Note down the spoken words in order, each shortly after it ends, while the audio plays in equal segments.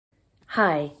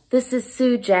Hi, this is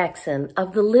Sue Jackson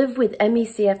of the Live with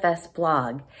ME/CFS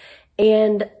blog,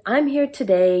 and I'm here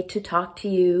today to talk to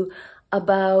you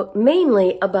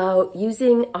mainly about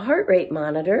using a heart rate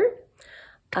monitor,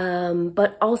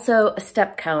 but also a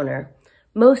step counter.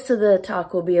 Most of the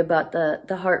talk will be about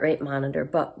the heart rate monitor,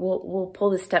 but we'll pull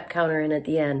the step counter in at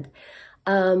the end.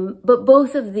 But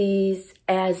both of these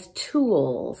as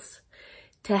tools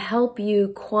to help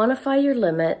you quantify your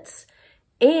limits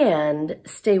and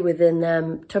stay within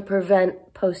them to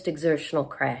prevent post-exertional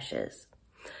crashes.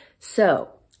 So,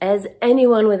 as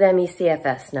anyone with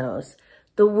ME/CFS knows,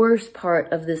 the worst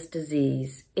part of this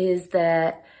disease is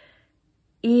that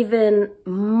even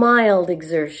mild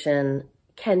exertion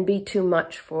can be too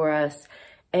much for us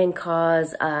and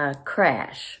cause a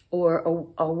crash or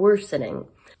a worsening.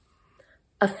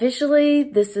 Officially,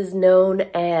 this is known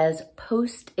as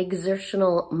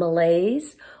post-exertional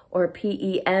malaise, or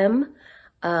PEM.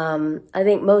 I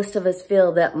think most of us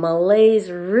feel that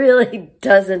malaise really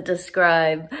doesn't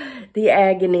describe the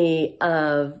agony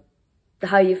of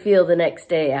how you feel the next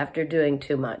day after doing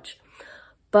too much.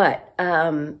 But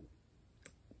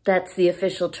that's the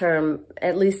official term,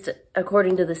 at least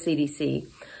according to the CDC.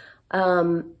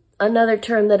 Another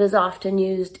term that is often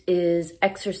used is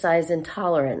exercise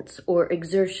intolerance or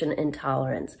exertion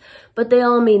intolerance, but they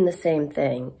all mean the same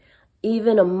thing.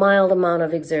 Even a mild amount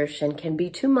of exertion can be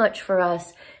too much for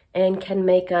us and can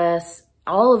make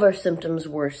all of our symptoms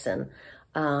worsen.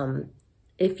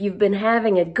 If you've been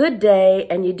having a good day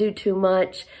and you do too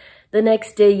much, the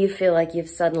next day you feel like you've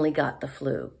suddenly got the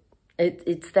flu.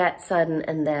 It's that sudden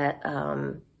and that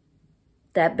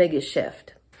big a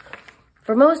shift.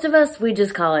 For most of us, we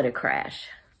just call it a crash.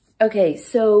 Okay,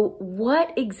 so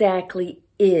what exactly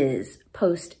is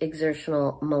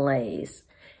post-exertional malaise?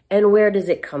 And where does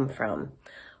it come from?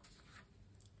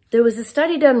 There was a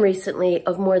study done recently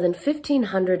of more than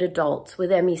 1,500 adults with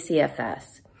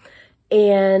ME/CFS.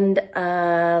 And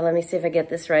let me see if I get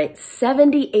this right.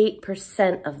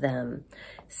 78% of them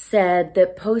said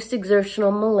that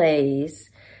post-exertional malaise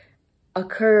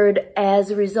occurred as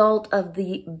a result of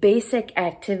the basic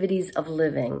activities of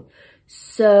living.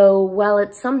 So while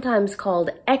it's sometimes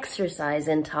called exercise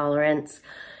intolerance,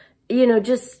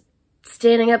 just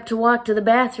standing up to walk to the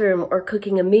bathroom or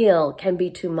cooking a meal can be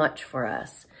too much for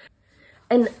us.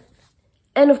 And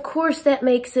of course, that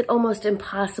makes it almost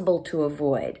impossible to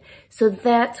avoid. So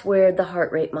that's where the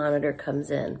heart rate monitor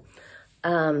comes in.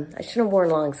 I shouldn't have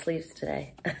worn long sleeves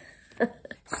today.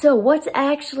 So what's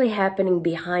actually happening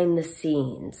behind the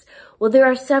scenes? Well, there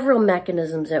are several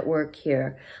mechanisms at work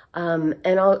here.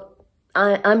 And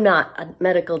I'm not a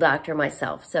medical doctor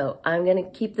myself, so I'm going to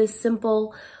keep this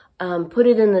simple. Put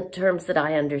it in the terms that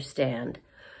I understand.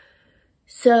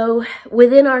 So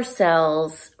within our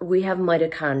cells, we have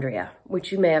mitochondria,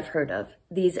 which you may have heard of.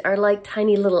 These are like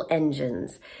tiny little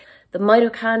engines. The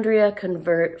mitochondria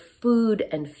convert food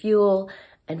and fuel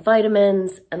and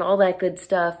vitamins and all that good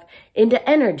stuff into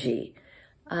energy.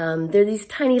 They're these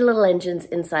tiny little engines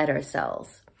inside our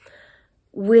cells.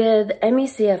 With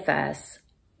ME/CFS,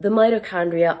 the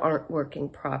mitochondria aren't working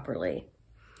properly.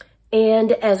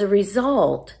 And as a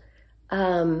result,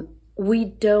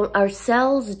 our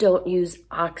cells don't use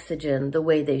oxygen the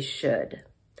way they should.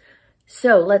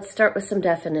 So let's start with some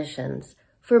definitions.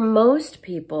 For most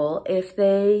people,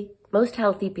 most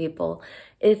healthy people,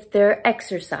 if they're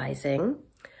exercising,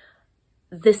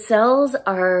 the cells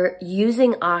are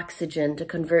using oxygen to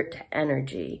convert to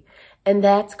energy, and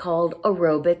that's called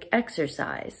aerobic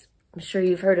exercise. I'm sure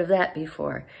you've heard of that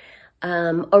before.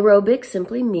 Aerobic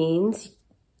simply means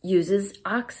uses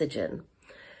oxygen.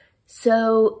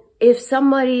 So if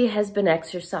somebody has been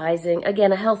exercising,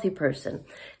 again, a healthy person,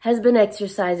 has been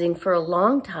exercising for a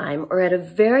long time or at a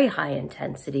very high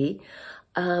intensity,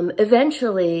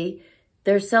 eventually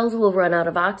their cells will run out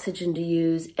of oxygen to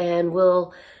use and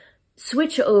will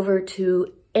switch over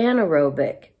to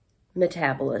anaerobic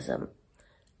metabolism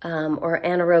or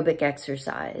anaerobic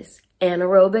exercise.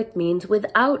 Anaerobic means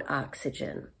without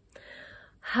oxygen.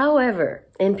 However,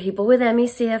 in people with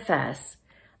ME/CFS,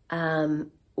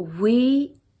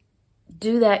 we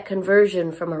do that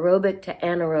conversion from aerobic to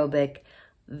anaerobic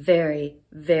very,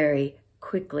 very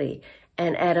quickly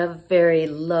and at a very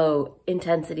low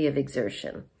intensity of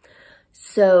exertion.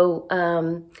 So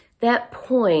that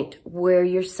point where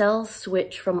your cells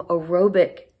switch from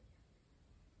aerobic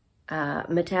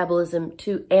metabolism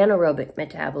to anaerobic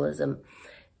metabolism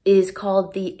is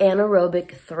called the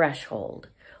anaerobic threshold,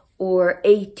 or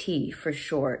AT for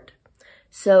short.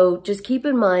 So just keep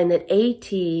in mind that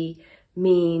AT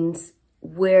means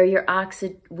where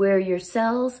your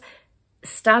cells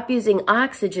stop using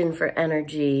oxygen for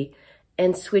energy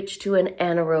and switch to an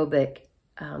anaerobic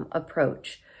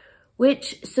approach.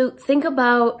 So think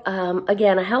about,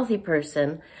 again, a healthy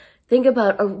person. Think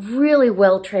about a really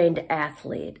well-trained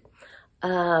athlete.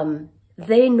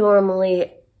 They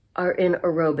normally are in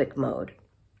aerobic mode.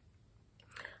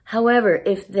 However,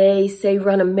 if they, say,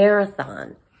 run a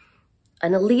marathon,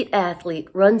 an elite athlete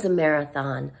runs a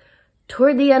marathon,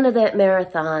 toward the end of that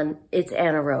marathon, it's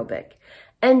anaerobic.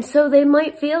 And so they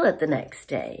might feel it the next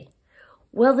day.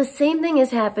 Well, the same thing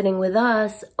is happening with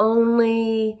us,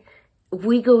 only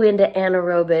we go into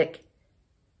anaerobic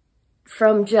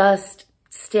from just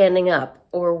standing up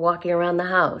or walking around the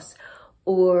house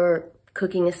or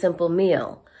cooking a simple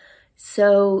meal.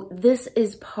 So this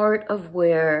is part of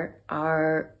where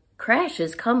our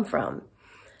crashes come from,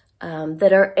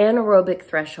 that our anaerobic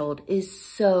threshold is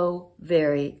so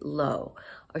very low.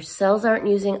 Our cells aren't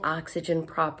using oxygen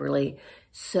properly,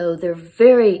 so they're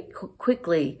very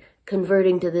quickly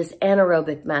converting to this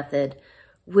anaerobic method,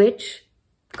 which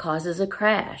causes a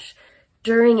crash.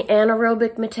 During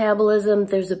anaerobic metabolism,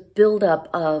 there's a buildup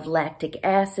of lactic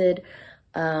acid.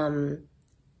 I want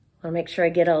to make sure I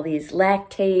get all these.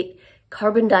 Lactate,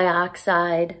 carbon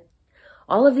dioxide.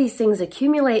 All of these things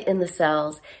accumulate in the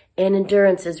cells and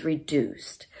endurance is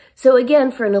reduced. So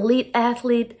again, for an elite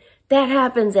athlete, that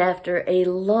happens after a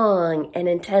long and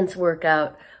intense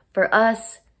workout. For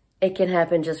us, it can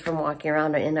happen just from walking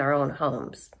around in our own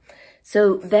homes.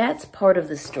 So that's part of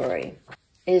the story,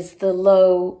 is the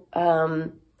low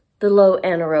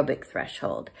anaerobic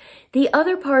threshold. The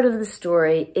other part of the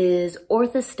story is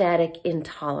orthostatic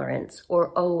intolerance,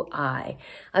 or OI.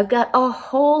 I've got a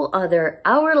whole other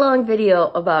hour-long video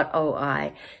about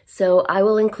OI, so I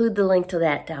will include the link to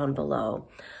that down below.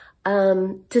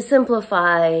 To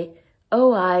simplify,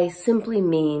 OI simply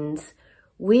means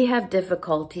we have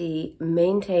difficulty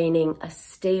maintaining a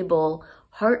stable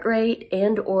heart rate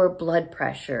and or blood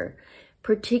pressure,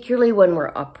 particularly when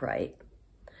we're upright.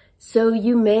 So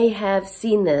you may have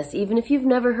seen this, even if you've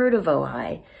never heard of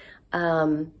OI.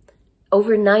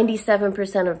 Over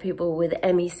 97% of people with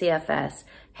ME/CFS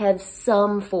have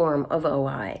some form of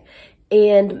OI.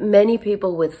 And many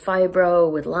people with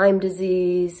fibro, with Lyme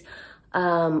disease,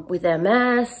 with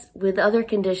MS, with other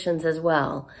conditions as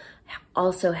well,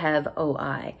 also have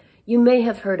OI. You may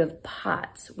have heard of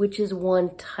POTS, which is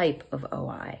one type of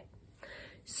OI.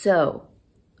 So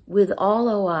with all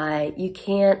OI, you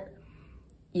can't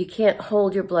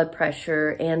hold your blood pressure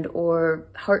and or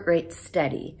heart rate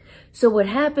steady. So what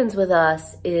happens with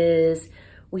us is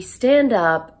we stand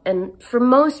up, and for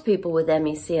most people with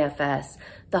ME/CFS,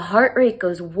 the heart rate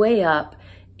goes way up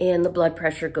and the blood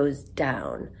pressure goes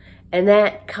down. And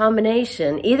that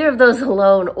combination, either of those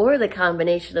alone or the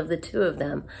combination of the two of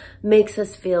them, makes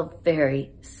us feel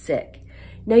very sick.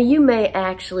 Now, you may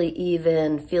actually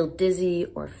even feel dizzy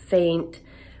or faint,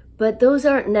 but those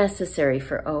aren't necessary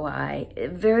for OI.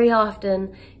 Very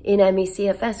often in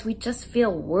ME/CFS, we just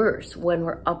feel worse when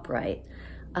we're upright.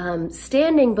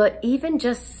 Standing, but even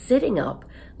just sitting up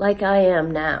like I am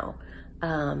now.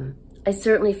 I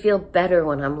certainly feel better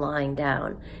when I'm lying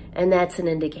down, and that's an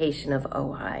indication of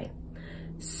OI.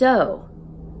 So,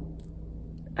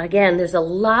 again, there's a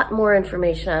lot more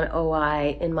information on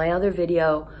OI in my other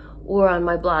video or on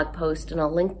my blog post, and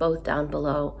I'll link both down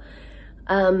below.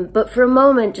 But for a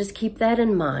moment, just keep that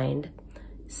in mind.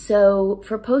 So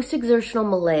for post-exertional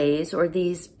malaise, or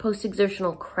these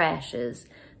post-exertional crashes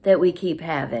that we keep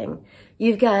having,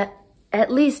 you've got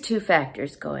at least two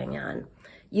factors going on.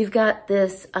 You've got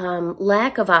this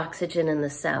lack of oxygen in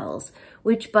the cells,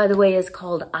 which, by the way, is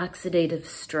called oxidative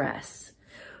stress,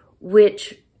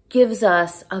 which gives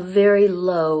us a very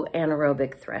low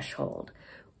anaerobic threshold.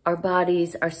 Our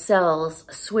bodies, our cells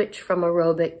switch from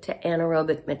aerobic to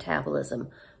anaerobic metabolism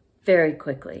very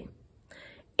quickly.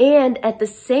 And at the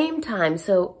same time,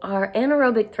 so our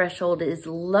anaerobic threshold is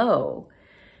low.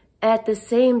 At the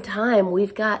same time,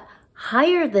 we've got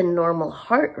higher than normal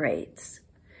heart rates.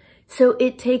 So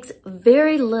it takes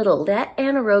very little. That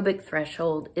anaerobic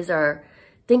threshold is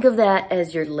think of that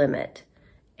as your limit,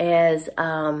 as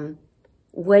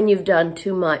when you've done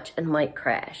too much and might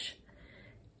crash.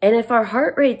 And if our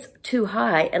heart rate's too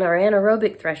high and our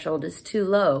anaerobic threshold is too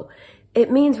low,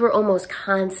 it means we're almost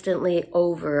constantly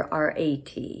over our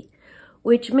AT,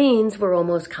 which means we're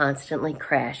almost constantly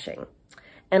crashing.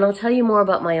 And I'll tell you more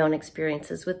about my own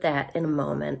experiences with that in a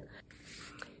moment.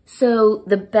 So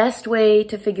the best way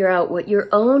to figure out what your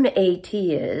own AT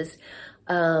is,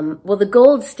 well, the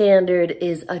gold standard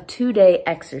is a 2-day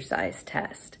exercise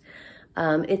test.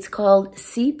 It's called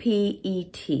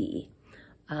CPET.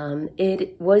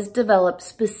 It was developed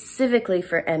specifically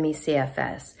for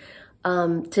ME/CFS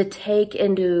to take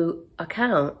into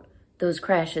account those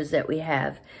crashes that we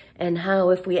have, and how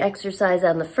if we exercise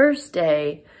on the first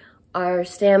day, our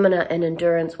stamina and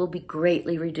endurance will be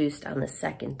greatly reduced on the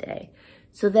second day.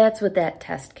 So that's what that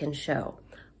test can show.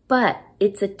 But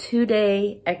it's a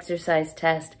 2-day exercise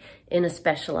test in a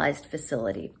specialized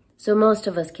facility. So most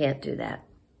of us can't do that.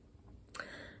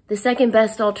 The second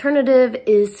best alternative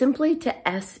is simply to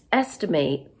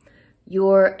estimate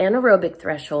your anaerobic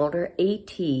threshold, or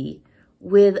AT,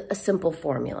 with a simple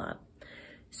formula.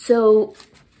 So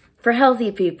for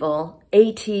healthy people,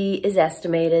 AT is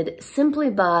estimated simply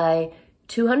by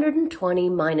 220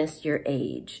 minus your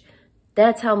age.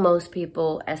 That's how most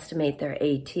people estimate their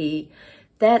AT.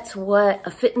 That's what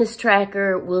a fitness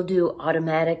tracker will do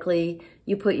automatically.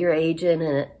 You put your age in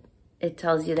and it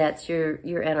tells you that's your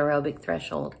anaerobic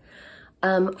threshold.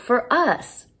 For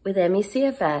us, with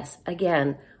ME/CFS,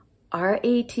 again, our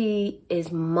AT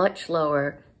is much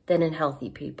lower than in healthy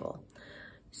people.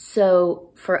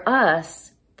 So for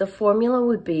us, the formula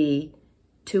would be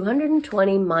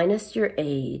 220 minus your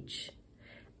age,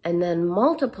 and then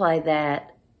multiply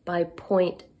that by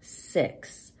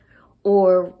 0.6,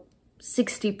 or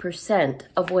 60%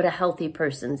 of what a healthy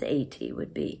person's AT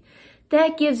would be.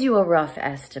 That gives you a rough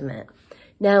estimate.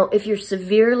 Now, if you're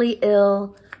severely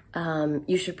ill,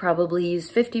 you should probably use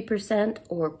 50%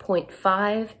 or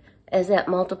 0.5 as that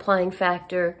multiplying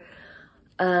factor.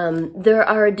 There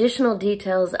are additional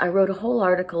details. I wrote a whole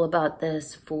article about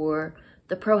this for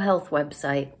the ProHealth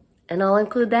website, and I'll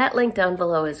include that link down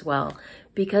below as well,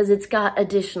 because it's got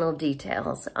additional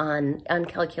details on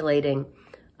calculating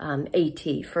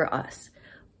AT for us.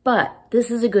 But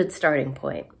this is a good starting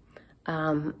point.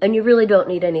 And you really don't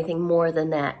need anything more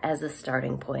than that as a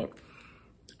starting point.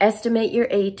 Estimate your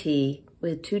AT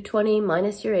with 220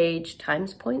 minus your age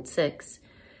times 0.6.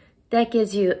 That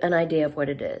gives you an idea of what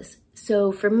it is.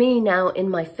 So for me now in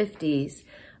my 50s,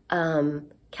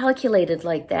 calculated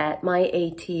like that, my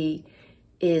AT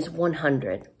is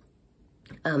 100.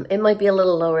 It might be a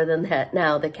little lower than that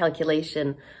now, the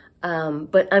calculation,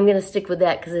 but I'm going to stick with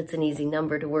that because it's an easy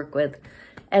number to work with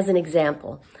as an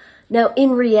example. Now,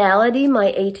 in reality,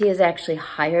 my AT is actually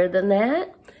higher than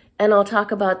that, and I'll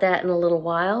talk about that in a little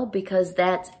while, because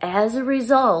that's as a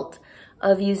result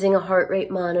of using a heart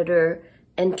rate monitor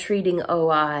and treating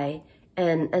OI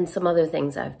and some other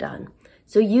things I've done.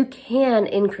 So you can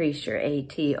increase your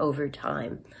AT over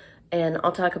time, and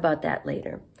I'll talk about that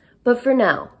later. But for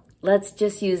now, let's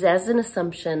just use as an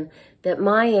assumption that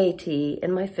my AT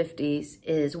in my 50s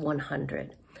is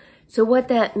 100. So what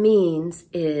that means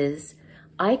is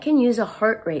I can use a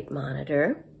heart rate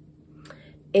monitor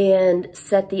and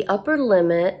set the upper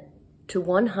limit to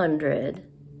 100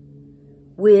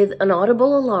 with an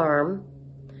audible alarm,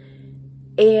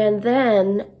 and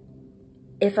then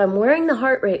if I'm wearing the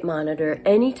heart rate monitor,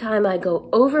 anytime I go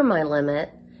over my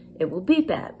limit, it will beep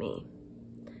at me.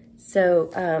 So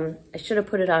I should have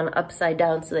put it on upside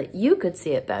down so that you could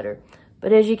see it better.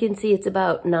 But as you can see, it's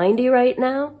about 90 right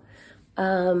now.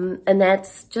 And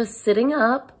that's just sitting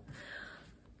up.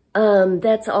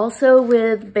 That's also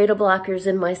with beta blockers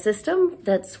in my system.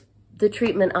 That's the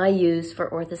treatment I use for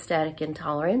orthostatic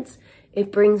intolerance.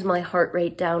 It brings my heart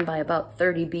rate down by about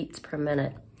 30 beats per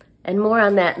minute. And more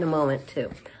on that in a moment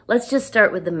too. Let's just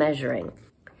start with the measuring.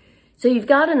 So you've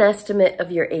got an estimate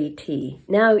of your AT.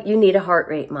 Now you need a heart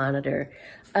rate monitor.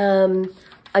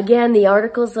 Again, the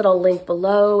articles that I'll link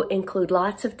below include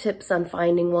lots of tips on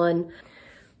finding one.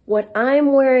 What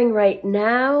I'm wearing right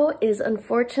now is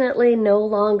unfortunately no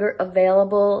longer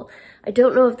available. I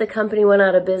don't know if the company went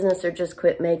out of business or just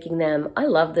quit making them. I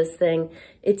love this thing.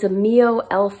 It's a Mio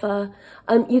Alpha.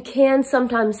 You can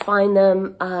sometimes find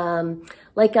them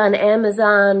like on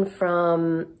Amazon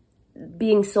from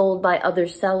being sold by other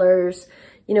sellers,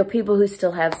 you know, people who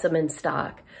still have some in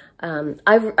stock.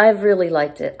 I've really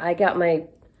liked it. I got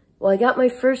my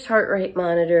first heart rate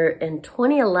monitor in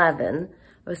 2011.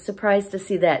 I was surprised to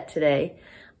see that today.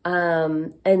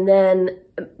 And then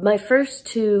my first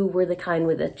two were the kind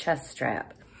with a chest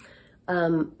strap.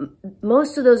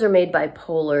 Most of those are made by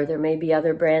Polar. There may be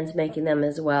other brands making them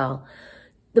as well.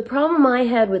 The problem I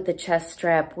had with the chest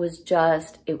strap was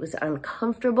just, it was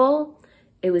uncomfortable.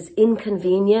 It was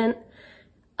inconvenient.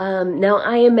 Now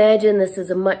I imagine this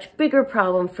is a much bigger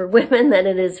problem for women than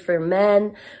it is for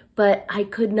men, but I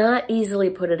could not easily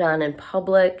put it on in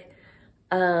public.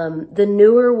 The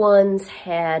newer ones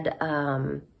had,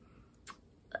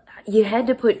 you had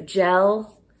to put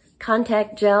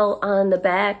contact gel on the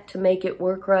back to make it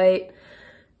work right.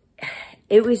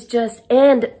 It was just,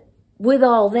 and with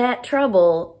all that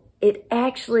trouble, it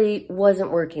actually wasn't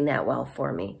working that well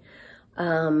for me.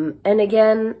 And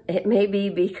again, it may be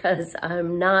because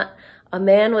I'm not a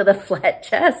man with a flat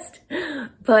chest,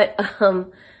 but,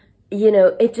 you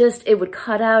know, it would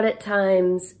cut out at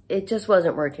times. It just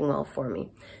wasn't working well for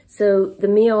me. So the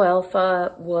Mio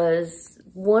Alpha was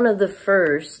one of the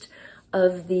first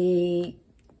of the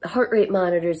heart rate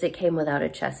monitors that came without a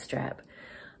chest strap.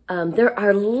 There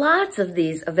are lots of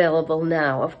these available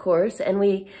now, of course, and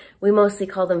we mostly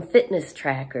call them fitness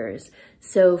trackers.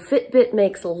 So Fitbit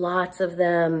makes lots of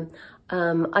them.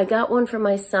 I got one for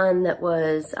my son that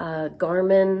was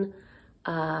Garmin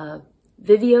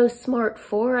Vivio Smart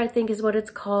 4, I think is what it's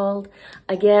called.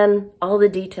 Again, all the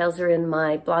details are in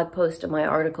my blog post and my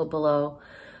article below.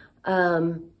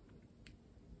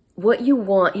 What you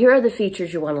want, here are the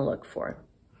features you want to look for.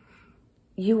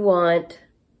 You want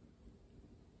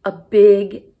a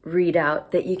big readout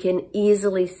that you can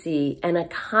easily see and a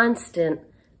constant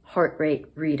heart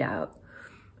rate readout.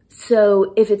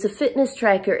 So if it's a fitness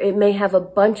tracker, it may have a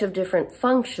bunch of different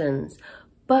functions,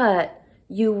 but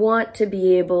you want to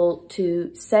be able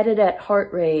to set it at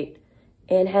heart rate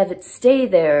and have it stay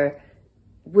there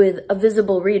with a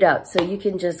visible readout so you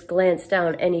can just glance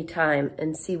down anytime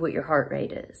and see what your heart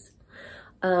rate is.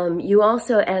 You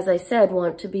also, as I said,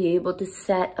 want to be able to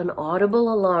set an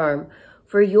audible alarm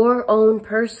for your own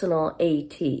personal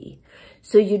AT.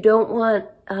 So you don't want,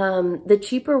 the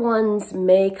cheaper ones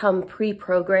may come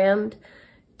pre-programmed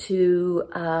to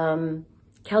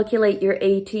calculate your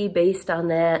AT based on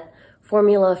that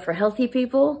formula for healthy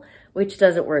people, which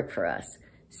doesn't work for us.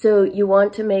 So you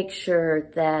want to make sure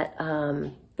that,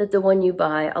 that the one you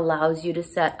buy allows you to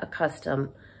set a custom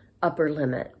upper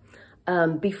limit.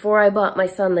 Before I bought my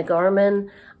son the Garmin,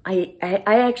 I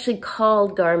actually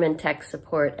called Garmin tech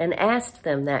support and asked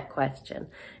them that question,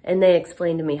 and they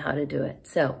explained to me how to do it.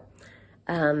 So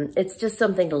it's just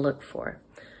something to look for.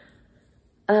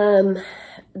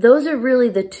 Those are really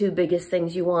the two biggest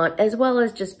things you want, as well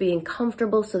as just being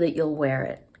comfortable so that you'll wear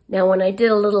it. Now, when I did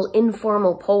a little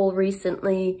informal poll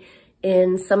recently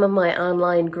in some of my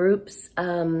online groups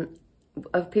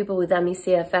of people with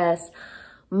ME/CFS,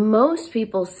 most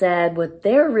people said what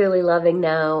they're really loving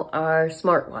now are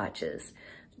smartwatches.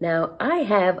 Now, I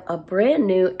have a brand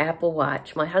new Apple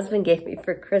Watch my husband gave me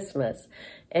for Christmas.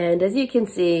 And as you can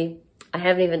see, I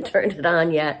haven't even turned it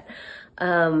on yet.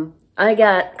 I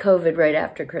got COVID right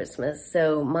after Christmas,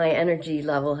 so my energy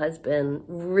level has been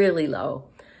really low.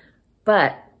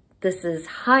 But this is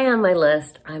high on my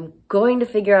list. I'm going to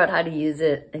figure out how to use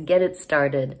it and get it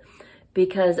started,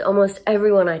 because almost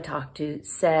everyone I talked to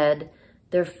said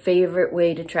their favorite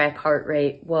way to track heart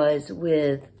rate was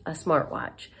with a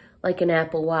smartwatch, like an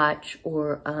Apple Watch,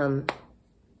 or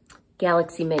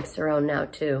Galaxy makes their own now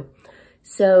too.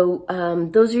 So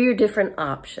those are your different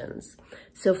options.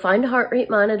 So find a heart rate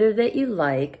monitor that you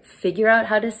like, figure out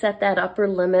how to set that upper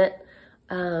limit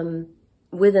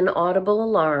with an audible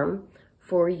alarm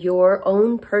for your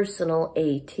own personal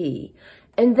AT.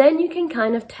 And then you can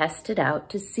kind of test it out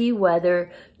to see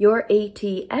whether your AT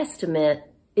estimate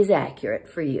is accurate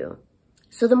for you.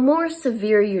 So the more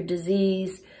severe your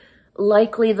disease,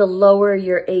 likely the lower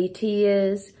your AT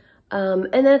is.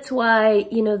 And that's why,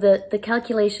 you know, the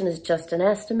calculation is just an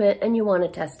estimate and you want to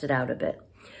test it out a bit.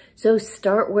 So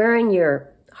start wearing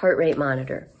your heart rate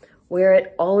monitor. Wear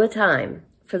it all the time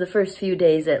for the first few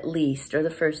days at least, or the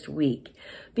first week,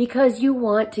 because you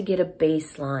want to get a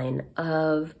baseline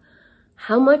of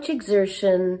how much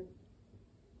exertion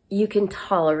you can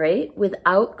tolerate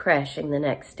without crashing the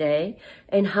next day,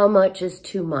 and how much is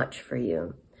too much for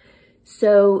you.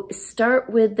 So start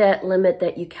with that limit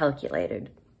that you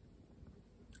calculated.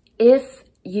 If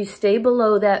you stay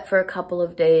below that for a couple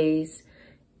of days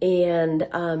and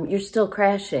you're still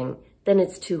crashing, then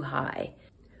it's too high.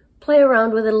 Play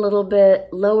around with it a little bit,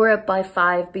 lower it by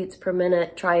 5 beats per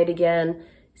minute, try it again,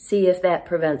 see if that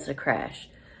prevents a crash.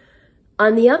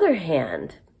 On the other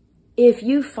hand, if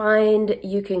you find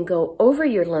you can go over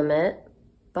your limit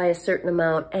by a certain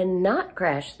amount and not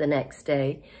crash the next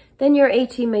day, then your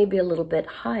AT may be a little bit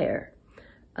higher.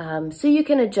 So you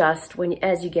can adjust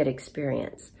as you get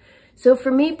experience. So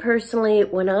for me personally,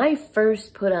 when I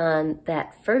first put on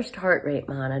that first heart rate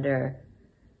monitor,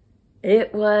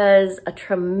 it was a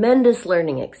tremendous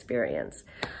learning experience.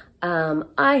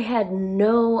 I had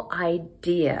no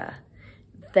idea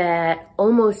that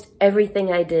almost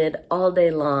everything I did all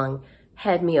day long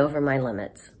had me over my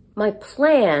limits. My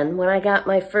plan when I got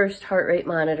my first heart rate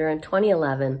monitor in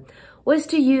 2011 was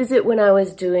to use it when I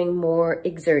was doing more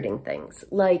exerting things,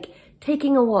 like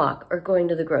taking a walk or going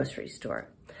to the grocery store.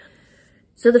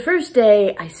 So the first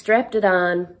day I strapped it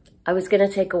on, I was gonna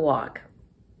take a walk.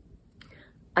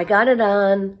 I got it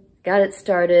on, got it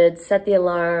started, set the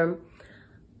alarm.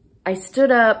 I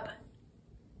stood up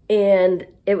and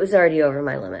it was already over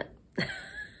my limit.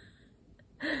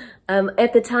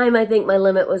 At the time, I think my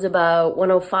limit was about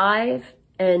 105,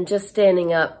 and just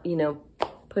standing up, you know,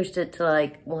 pushed it to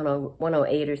like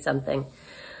 108 or something.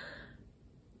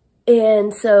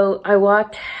 And so I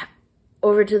walked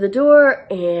over to the door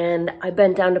and I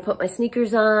bent down to put my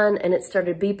sneakers on, and it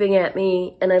started beeping at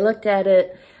me, and I looked at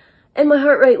it and my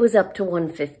heart rate was up to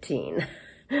 115.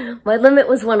 My limit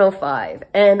was 105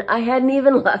 and I hadn't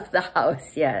even left the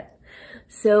house yet.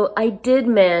 So I did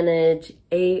manage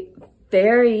a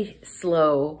very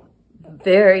slow,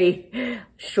 very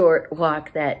short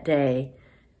walk that day.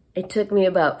 It took me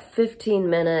about 15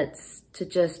 minutes to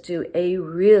just do a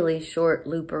really short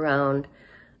loop around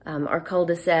our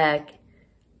cul-de-sac.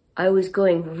 I was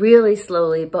going really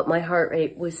slowly, but my heart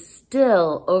rate was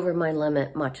still over my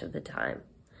limit much of the time.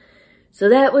 So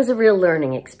that was a real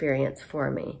learning experience for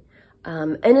me.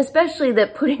 And especially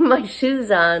that putting my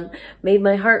shoes on made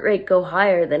my heart rate go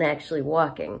higher than actually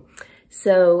walking.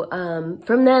 So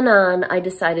from then on, I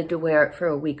decided to wear it for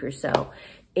a week or so.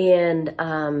 And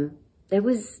it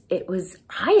was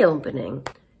eye-opening.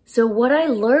 So what I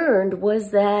learned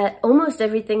was that almost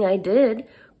everything I did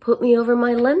put me over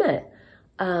my limit.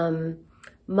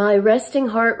 My resting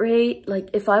heart rate,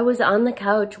 like if I was on the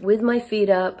couch with my feet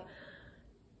up,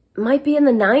 might be in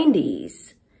the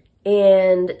 90s.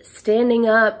 And standing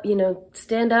up, you know,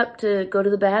 stand up to go to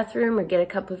the bathroom or get a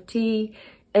cup of tea,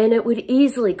 and it would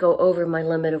easily go over my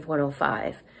limit of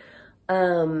 105.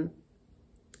 And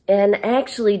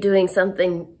actually doing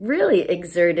something really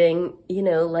exerting, you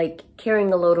know, like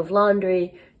carrying a load of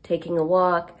laundry, taking a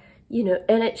walk, you know,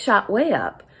 and it shot way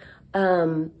up.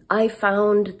 I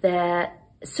found that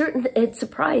it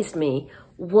surprised me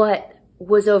what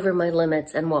was over my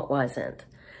limits and what wasn't.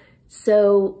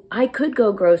 So I could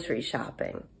go grocery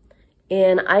shopping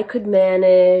and I could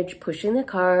manage pushing the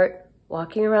cart,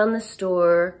 walking around the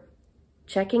store,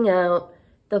 checking out.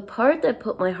 The part that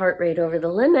put my heart rate over the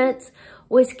limits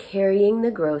was carrying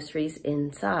the groceries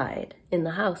inside in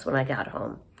the house when I got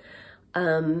home.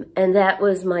 And that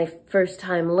was my first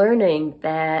time learning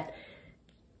that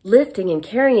lifting and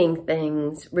carrying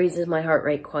things raises my heart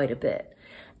rate quite a bit.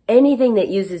 Anything that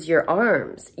uses your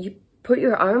arms, you put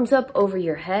your arms up over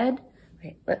your head,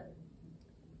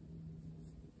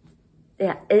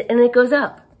 yeah, and it goes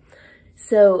up.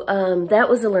 So that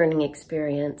was a learning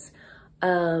experience.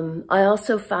 I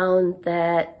also found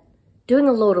that doing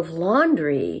a load of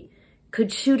laundry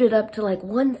could shoot it up to like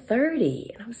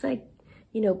 130. And I was like,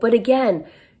 you know, but again,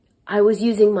 I was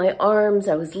using my arms,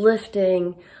 I was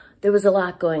lifting, there was a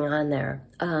lot going on there.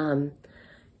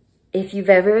 If you've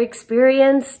ever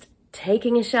experienced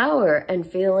taking a shower and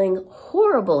feeling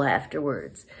horrible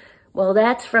afterwards, well,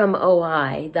 that's from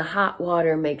OI. The hot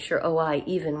water makes your OI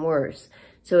even worse.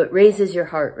 So it raises your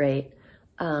heart rate.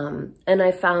 And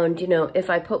I found, you know, if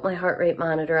I put my heart rate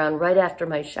monitor on right after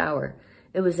my shower,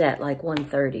 it was at like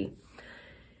 130.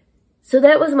 So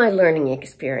that was my learning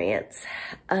experience.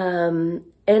 And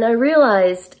I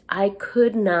realized I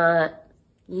could not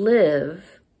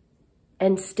live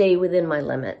and stay within my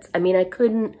limits. I mean, I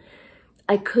couldn't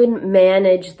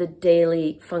manage the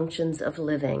daily functions of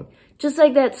living. Just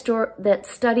like that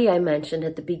study I mentioned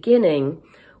at the beginning,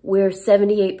 where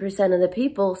 78% of the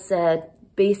people said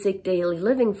basic daily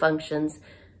living functions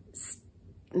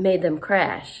made them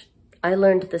crash. I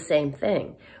learned the same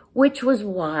thing, which was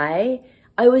why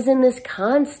I was in this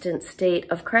constant state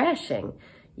of crashing.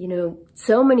 You know,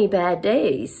 so many bad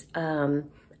days.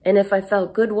 And if I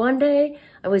felt good one day,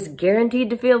 I was guaranteed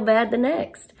to feel bad the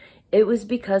next. It was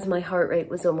because my heart rate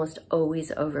was almost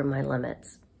always over my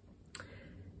limits.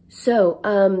 So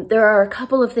there are a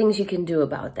couple of things you can do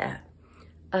about that.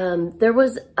 There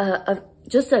was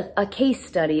just a case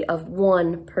study of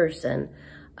one person,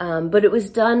 but it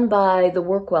was done by the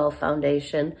Workwell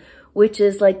Foundation, which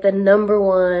is like the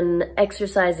 #1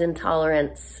 exercise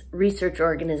intolerance research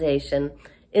organization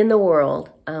in the world.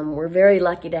 We're very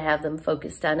lucky to have them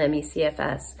focused on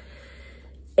ME/CFS.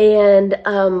 And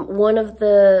one of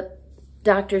the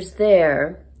doctors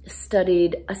there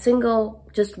studied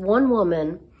just one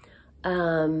woman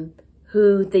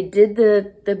who they did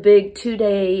the big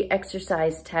 2-day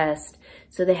exercise test.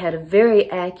 So they had a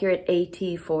very accurate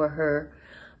AT for her.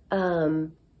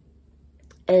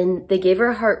 And they gave her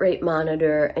a heart rate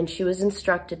monitor and she was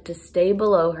instructed to stay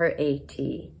below her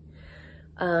AT.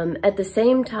 At the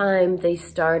same time, they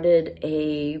started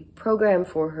a program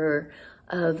for her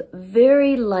of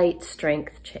very light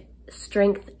strength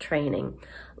training,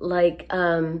 like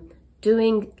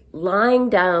lying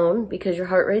down, because your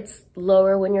heart rate's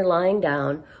lower when you're lying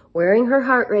down, wearing her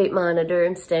heart rate monitor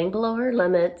and staying below her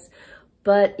limits,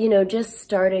 But, you know, just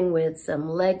starting with some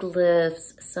leg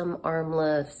lifts, some arm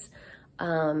lifts,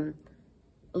 a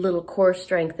little core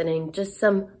strengthening, just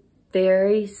some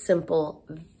very simple,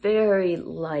 very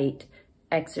light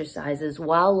exercises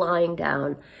while lying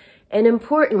down. And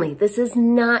importantly, this is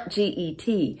not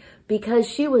GET, because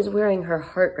she was wearing her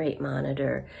heart rate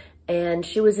monitor and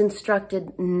she was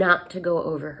instructed not to go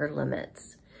over her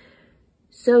limits.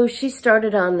 So she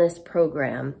started on this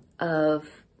program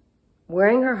of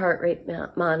wearing her heart rate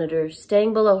monitor,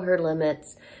 staying below her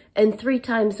limits, and 3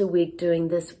 times a week doing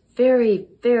this very,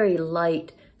 very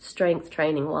light strength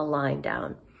training while lying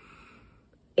down.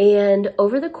 And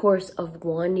over the course of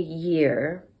 1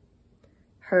 year,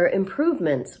 her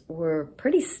improvements were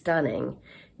pretty stunning.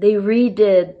 They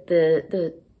redid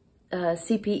the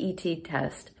CPET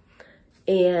test,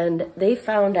 and they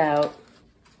found out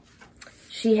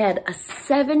she had a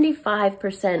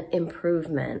 75%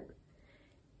 improvement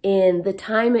in the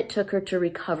time it took her to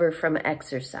recover from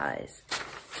exercise.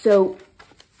 So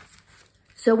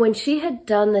when she had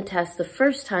done the test the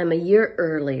first time a year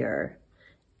earlier,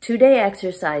 2-day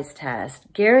exercise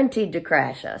test, guaranteed to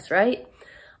crash us, right?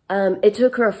 It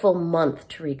took her a full month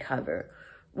to recover.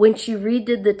 When she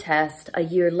redid the test a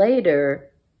year later,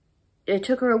 it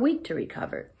took her a week to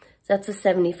recover. So that's a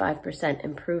 75%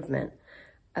 improvement.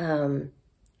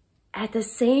 At the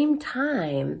same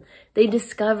time, they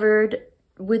discovered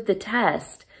with the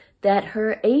test that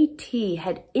her AT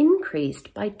had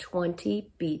increased by 20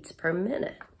 beats per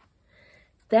minute.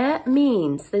 That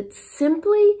means that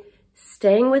simply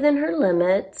staying within her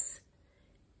limits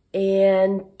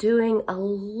and doing a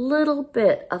little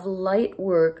bit of light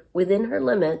work within her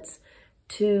limits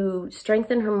to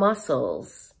strengthen her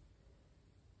muscles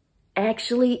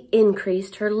actually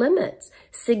increased her limits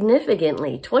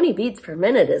significantly. 20 beats per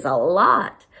minute is a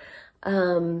lot.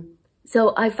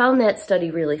 So I found that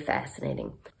study really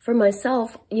fascinating. For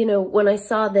myself, you know, when I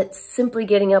saw that simply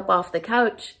getting up off the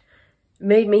couch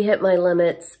made me hit my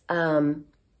limits,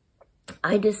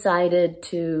 I decided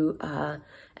to,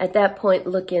 at that point,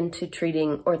 look into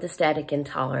treating orthostatic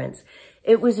intolerance.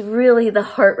 It was really the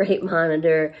heart rate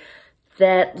monitor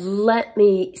that let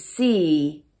me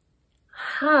see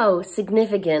how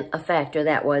significant a factor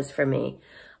that was for me,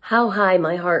 how high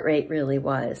my heart rate really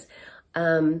was.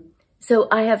 So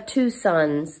I have 2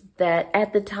 sons that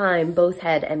at the time both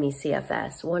had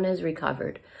ME/CFS. One has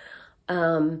recovered.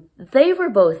 They were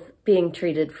both being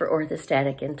treated for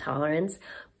orthostatic intolerance,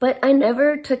 but I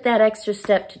never took that extra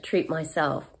step to treat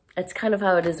myself. That's kind of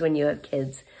how it is when you have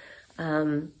kids.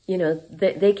 You know,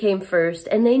 they came first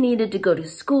and they needed to go to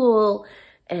school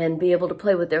and be able to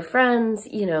play with their friends,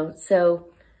 you know. So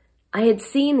I had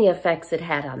seen the effects it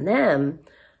had on them,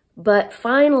 but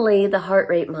finally the heart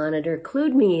rate monitor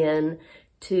clued me in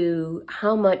to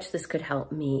how much this could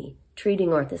help me treating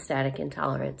orthostatic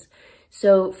intolerance.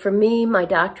 So for me, my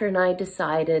doctor and I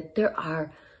decided there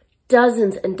are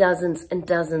dozens and dozens and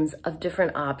dozens of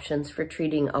different options for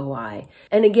treating OI.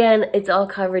 And again, it's all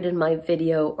covered in my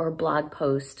video or blog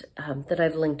post that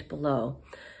I've linked below.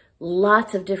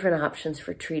 Lots of different options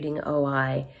for treating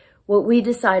OI. What we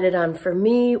decided on for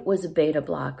me was a beta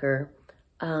blocker.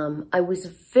 I was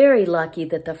very lucky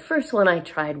that the first one I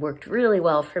tried worked really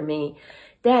well for me.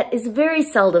 That is very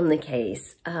seldom the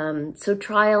case. So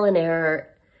trial and error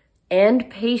and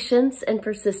patience and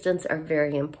persistence are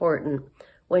very important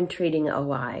when treating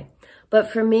OI. But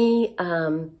for me,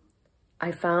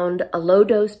 I found a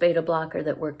low-dose beta blocker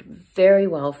that worked very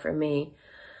well for me.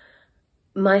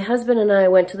 My husband and I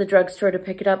went to the drugstore to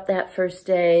pick it up that first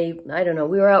day. I don't know,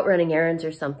 we were out running errands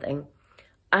or something.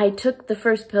 I took the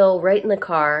first pill right in the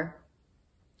car,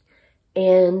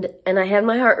 and I had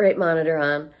my heart rate monitor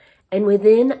on, and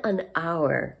within an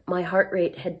hour, my heart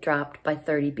rate had dropped by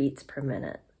 30 beats per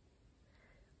minute,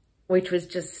 which was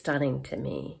just stunning to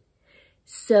me.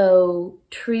 So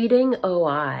treating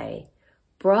OI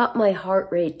brought my heart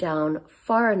rate down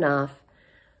far enough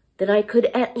that I could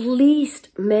at least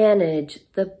manage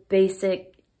the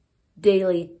basic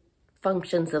daily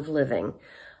functions of living.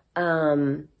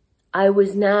 I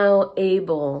was now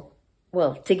able,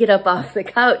 well, to get up off the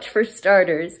couch for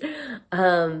starters,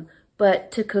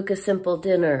 but to cook a simple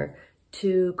dinner,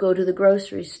 to go to the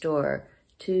grocery store,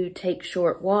 to take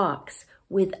short walks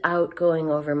without going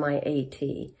over my AT.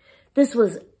 This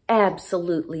was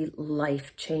absolutely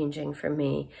life-changing for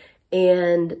me.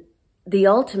 And the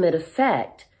ultimate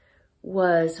effect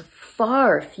was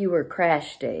far fewer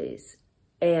crash days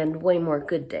and way more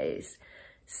good days.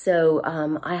 So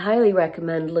I highly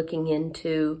recommend looking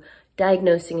into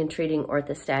diagnosing and treating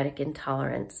orthostatic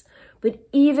intolerance. But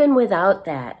even without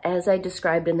that, as I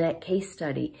described in that case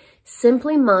study,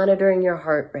 simply monitoring your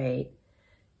heart rate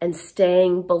and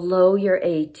staying below your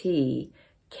AT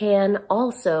can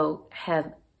also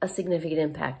have a significant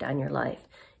impact on your life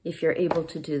if you're able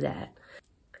to do that.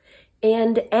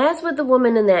 And as with the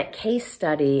woman in that case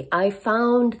study, I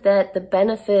found that the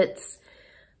benefits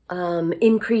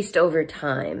increased over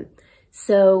time.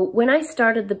 So when I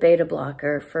started the beta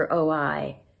blocker for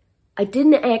OI, I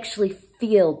didn't actually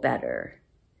feel better.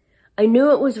 I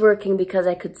knew it was working because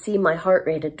I could see my heart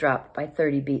rate had dropped by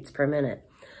 30 beats per minute.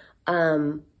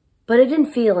 But I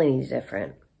didn't feel any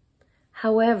different.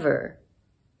 However,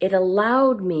 it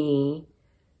allowed me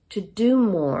to do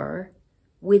more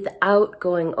without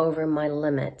going over my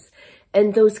limits.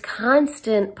 And those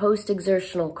constant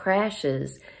post-exertional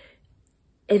crashes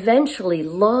eventually,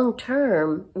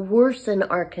 long-term, worsen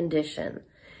our condition.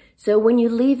 So when you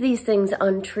leave these things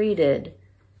untreated,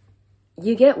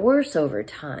 you get worse over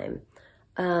time.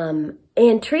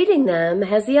 And treating them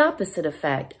has the opposite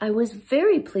effect. I was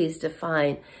very pleased to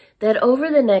find that over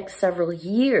the next several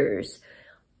years,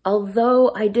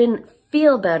 although I didn't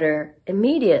feel better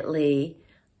immediately,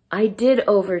 I did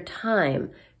over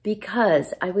time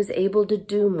because I was able to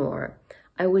do more.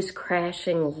 I was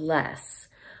crashing less.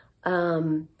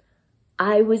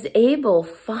 I was able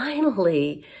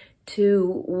finally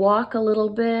to walk a little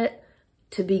bit,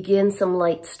 to begin some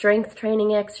light strength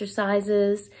training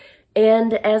exercises.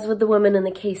 And as with the woman in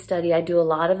the case study, I do a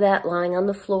lot of that lying on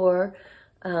the floor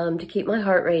to keep my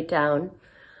heart rate down.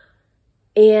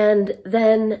 And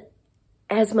then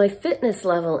as my fitness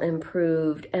level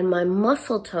improved and my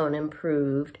muscle tone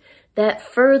improved, that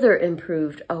further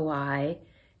improved OI.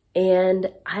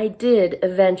 And I did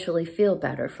eventually feel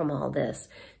better from all this.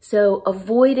 So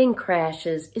avoiding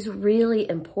crashes is really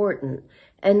important,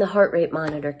 and the heart rate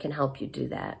monitor can help you do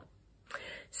that.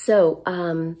 So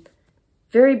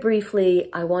very briefly,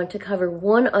 I want to cover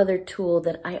one other tool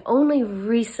that I only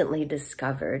recently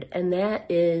discovered, and that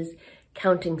is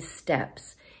counting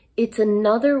steps. It's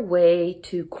another way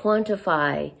to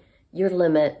quantify your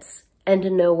limits and to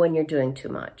know when you're doing too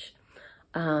much.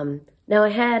 Now, I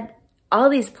had all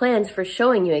these plans for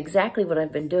showing you exactly what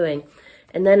I've been doing,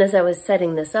 and then as I was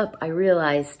setting this up, I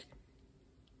realized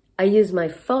I use my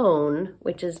phone,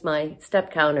 which is my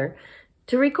step counter,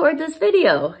 to record this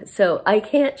video, so I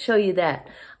can't show you that.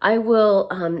 I will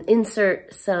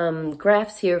insert some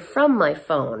graphs here from my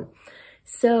phone.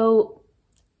 So,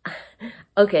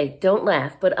 okay, don't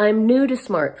laugh, but I'm new to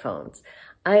smartphones.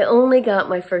 I only got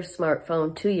my first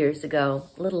smartphone 2 years ago,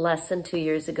 a little less than 2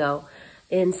 years ago,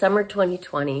 in summer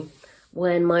 2020,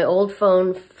 when my old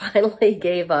phone finally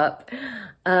gave up,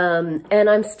 and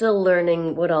I'm still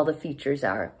learning what all the features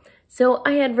are. So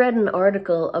I had read an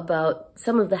article about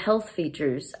some of the health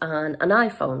features on an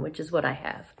iPhone, which is what I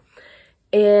have.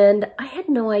 And I had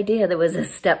no idea there was a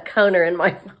step counter in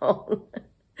my phone.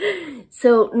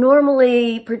 So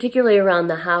normally, particularly around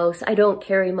the house, I don't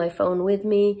carry my phone with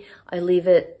me. I leave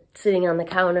it sitting on the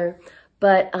counter.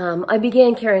 But I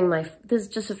began carrying this is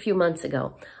just a few months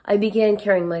ago, I began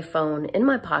carrying my phone in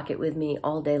my pocket with me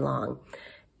all day long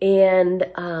and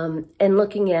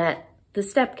looking at the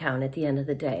step count at the end of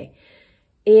the day.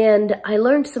 And I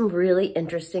learned some really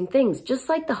interesting things. Just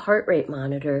like the heart rate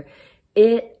monitor,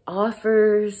 it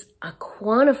offers a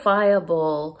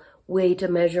quantifiable way to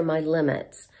measure my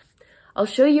limits. I'll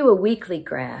show you a weekly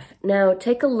graph. Now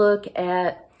take a look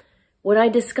at what I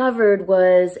discovered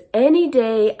was any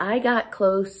day I got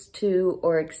close to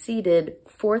or exceeded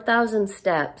 4,000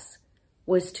 steps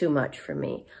was too much for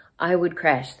me. I would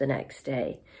crash the next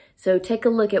day. So take a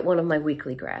look at one of my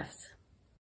weekly graphs.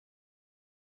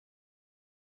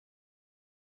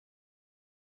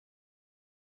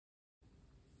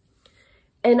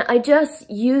 And I just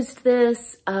used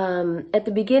this at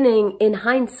the beginning in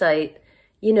hindsight,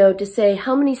 you know, to say,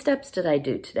 how many steps did I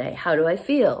do today? How do I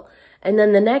feel? And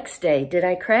then the next day, did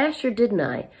I crash or didn't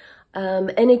I?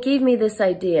 And it gave me this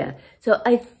idea. So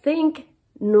I think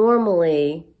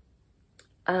normally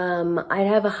I'd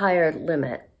have a higher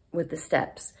limit with the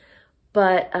steps.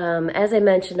 But as I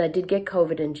mentioned, I did get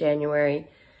COVID in January.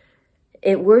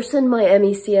 It worsened my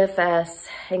ME/CFS,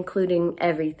 including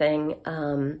everything.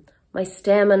 My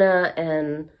stamina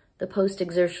and the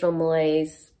post-exertional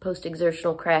malaise,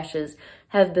 post-exertional crashes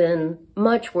have been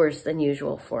much worse than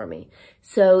usual for me.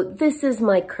 So this is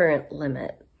my current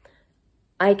limit.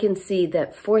 I can see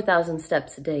that 4,000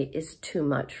 steps a day is too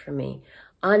much for me.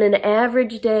 On an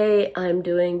average day, I'm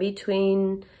doing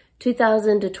between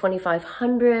 2,000 to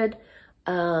 2,500.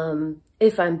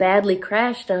 If I'm badly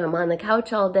crashed and I'm on the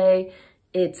couch all day,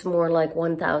 it's more like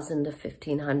 1,000 to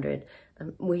 1,500.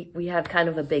 We have kind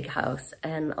of a big house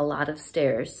and a lot of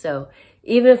stairs. So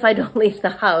even if I don't leave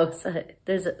the house,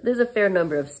 there's a fair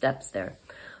number of steps there.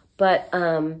 but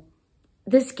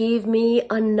this gave me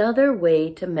another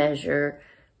way to measure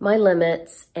my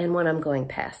limits and when I'm going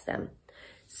past them.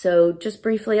 So just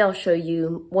briefly, I'll show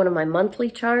you one of my monthly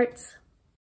charts.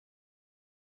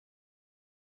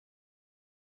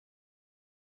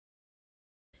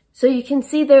 So you can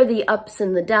see there the ups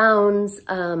and the downs.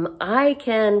 I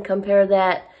can compare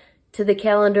that to the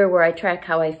calendar where I track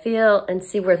how I feel and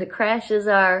see where the crashes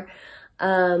are.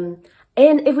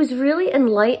 And it was really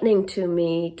enlightening to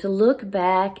me to look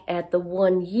back at the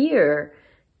 1 year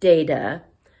data,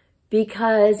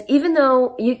 because even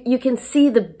though you can see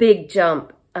the big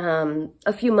jump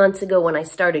a few months ago when I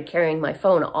started carrying my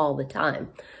phone all the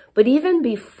time, but even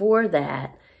before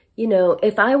that, you know,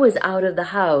 if I was out of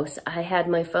the house, I had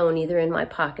my phone either in my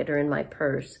pocket or in my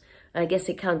purse. I guess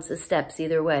it counts as steps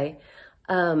either way.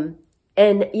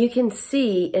 And you can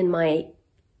see in my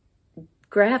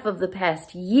graph of the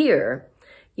past year,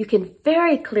 you can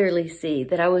very clearly see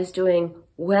that I was doing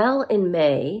well in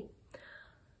May.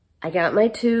 I got my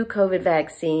 2 COVID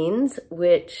vaccines,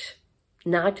 which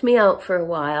knocked me out for a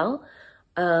while.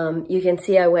 You can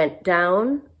see I went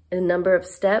down in number of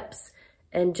steps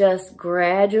and just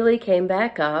gradually came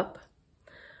back up.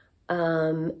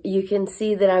 You can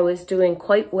see that I was doing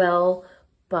quite well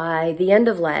by the end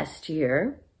of last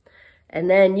year. And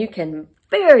then you can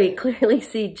very clearly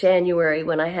see January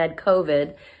when I had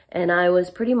COVID and I was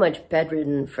pretty much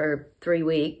bedridden for 3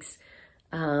 weeks.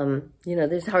 You know,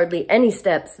 there's hardly any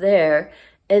steps there.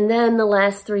 And then the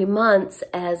last 3 months,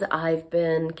 as I've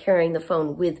been carrying the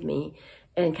phone with me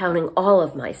and counting all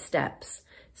of my steps.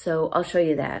 So I'll show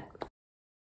you that.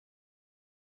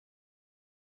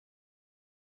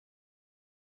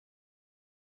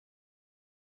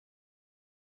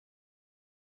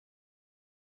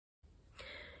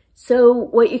 So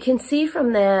what you can see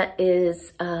from that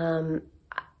is,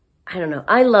 I don't know,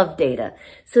 I love data.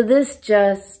 So this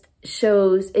just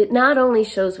shows, it not only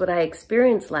shows what I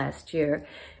experienced last year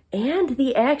and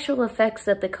the actual effects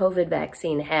that the COVID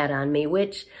vaccine had on me,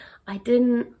 which I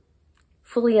didn't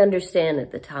fully understand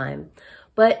at the time.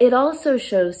 But it also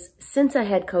shows, since I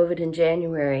had COVID in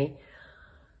January,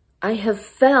 I have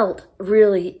felt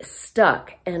really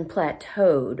stuck and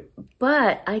plateaued,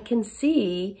 but I can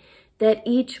see that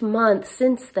each month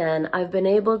since then, I've been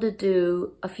able to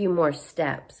do a few more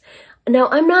steps. Now,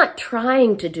 I'm not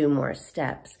trying to do more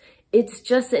steps. It's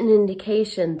just an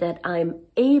indication that I'm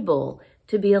able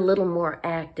to be a little more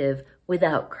active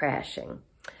without crashing.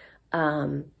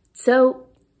 So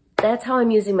that's how I'm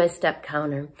using my step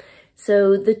counter.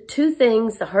 So the 2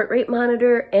 things, the heart rate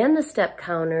monitor and the step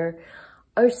counter,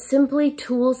 are simply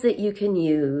tools that you can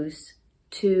use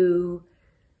to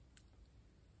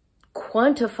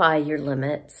quantify your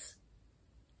limits,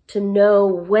 to know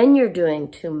when you're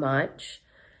doing too much,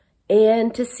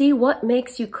 and to see what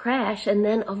makes you crash and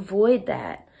then avoid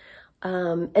that.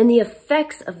 And the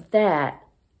effects of that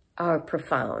are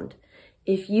profound.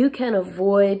 If you can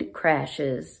avoid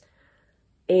crashes,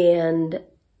 and,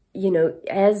 you know,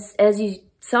 as you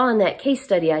saw in that case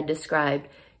study I described,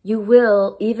 you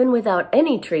will, even without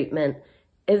any treatment,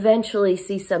 eventually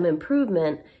see some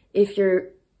improvement if you're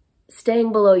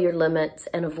staying below your limits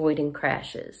and avoiding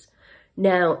crashes.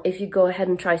 Now, if you go ahead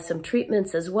and try some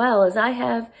treatments as well as I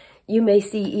have, you may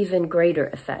see even greater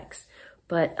effects.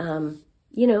 But,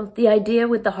 you know, the idea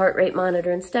with the heart rate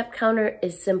monitor and step counter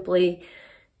is simply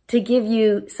to give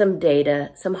you some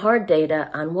data, some hard data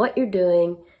on what you're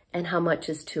doing and how much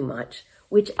is too much,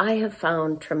 which I have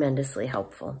found tremendously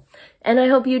helpful. And I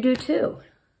hope you do too.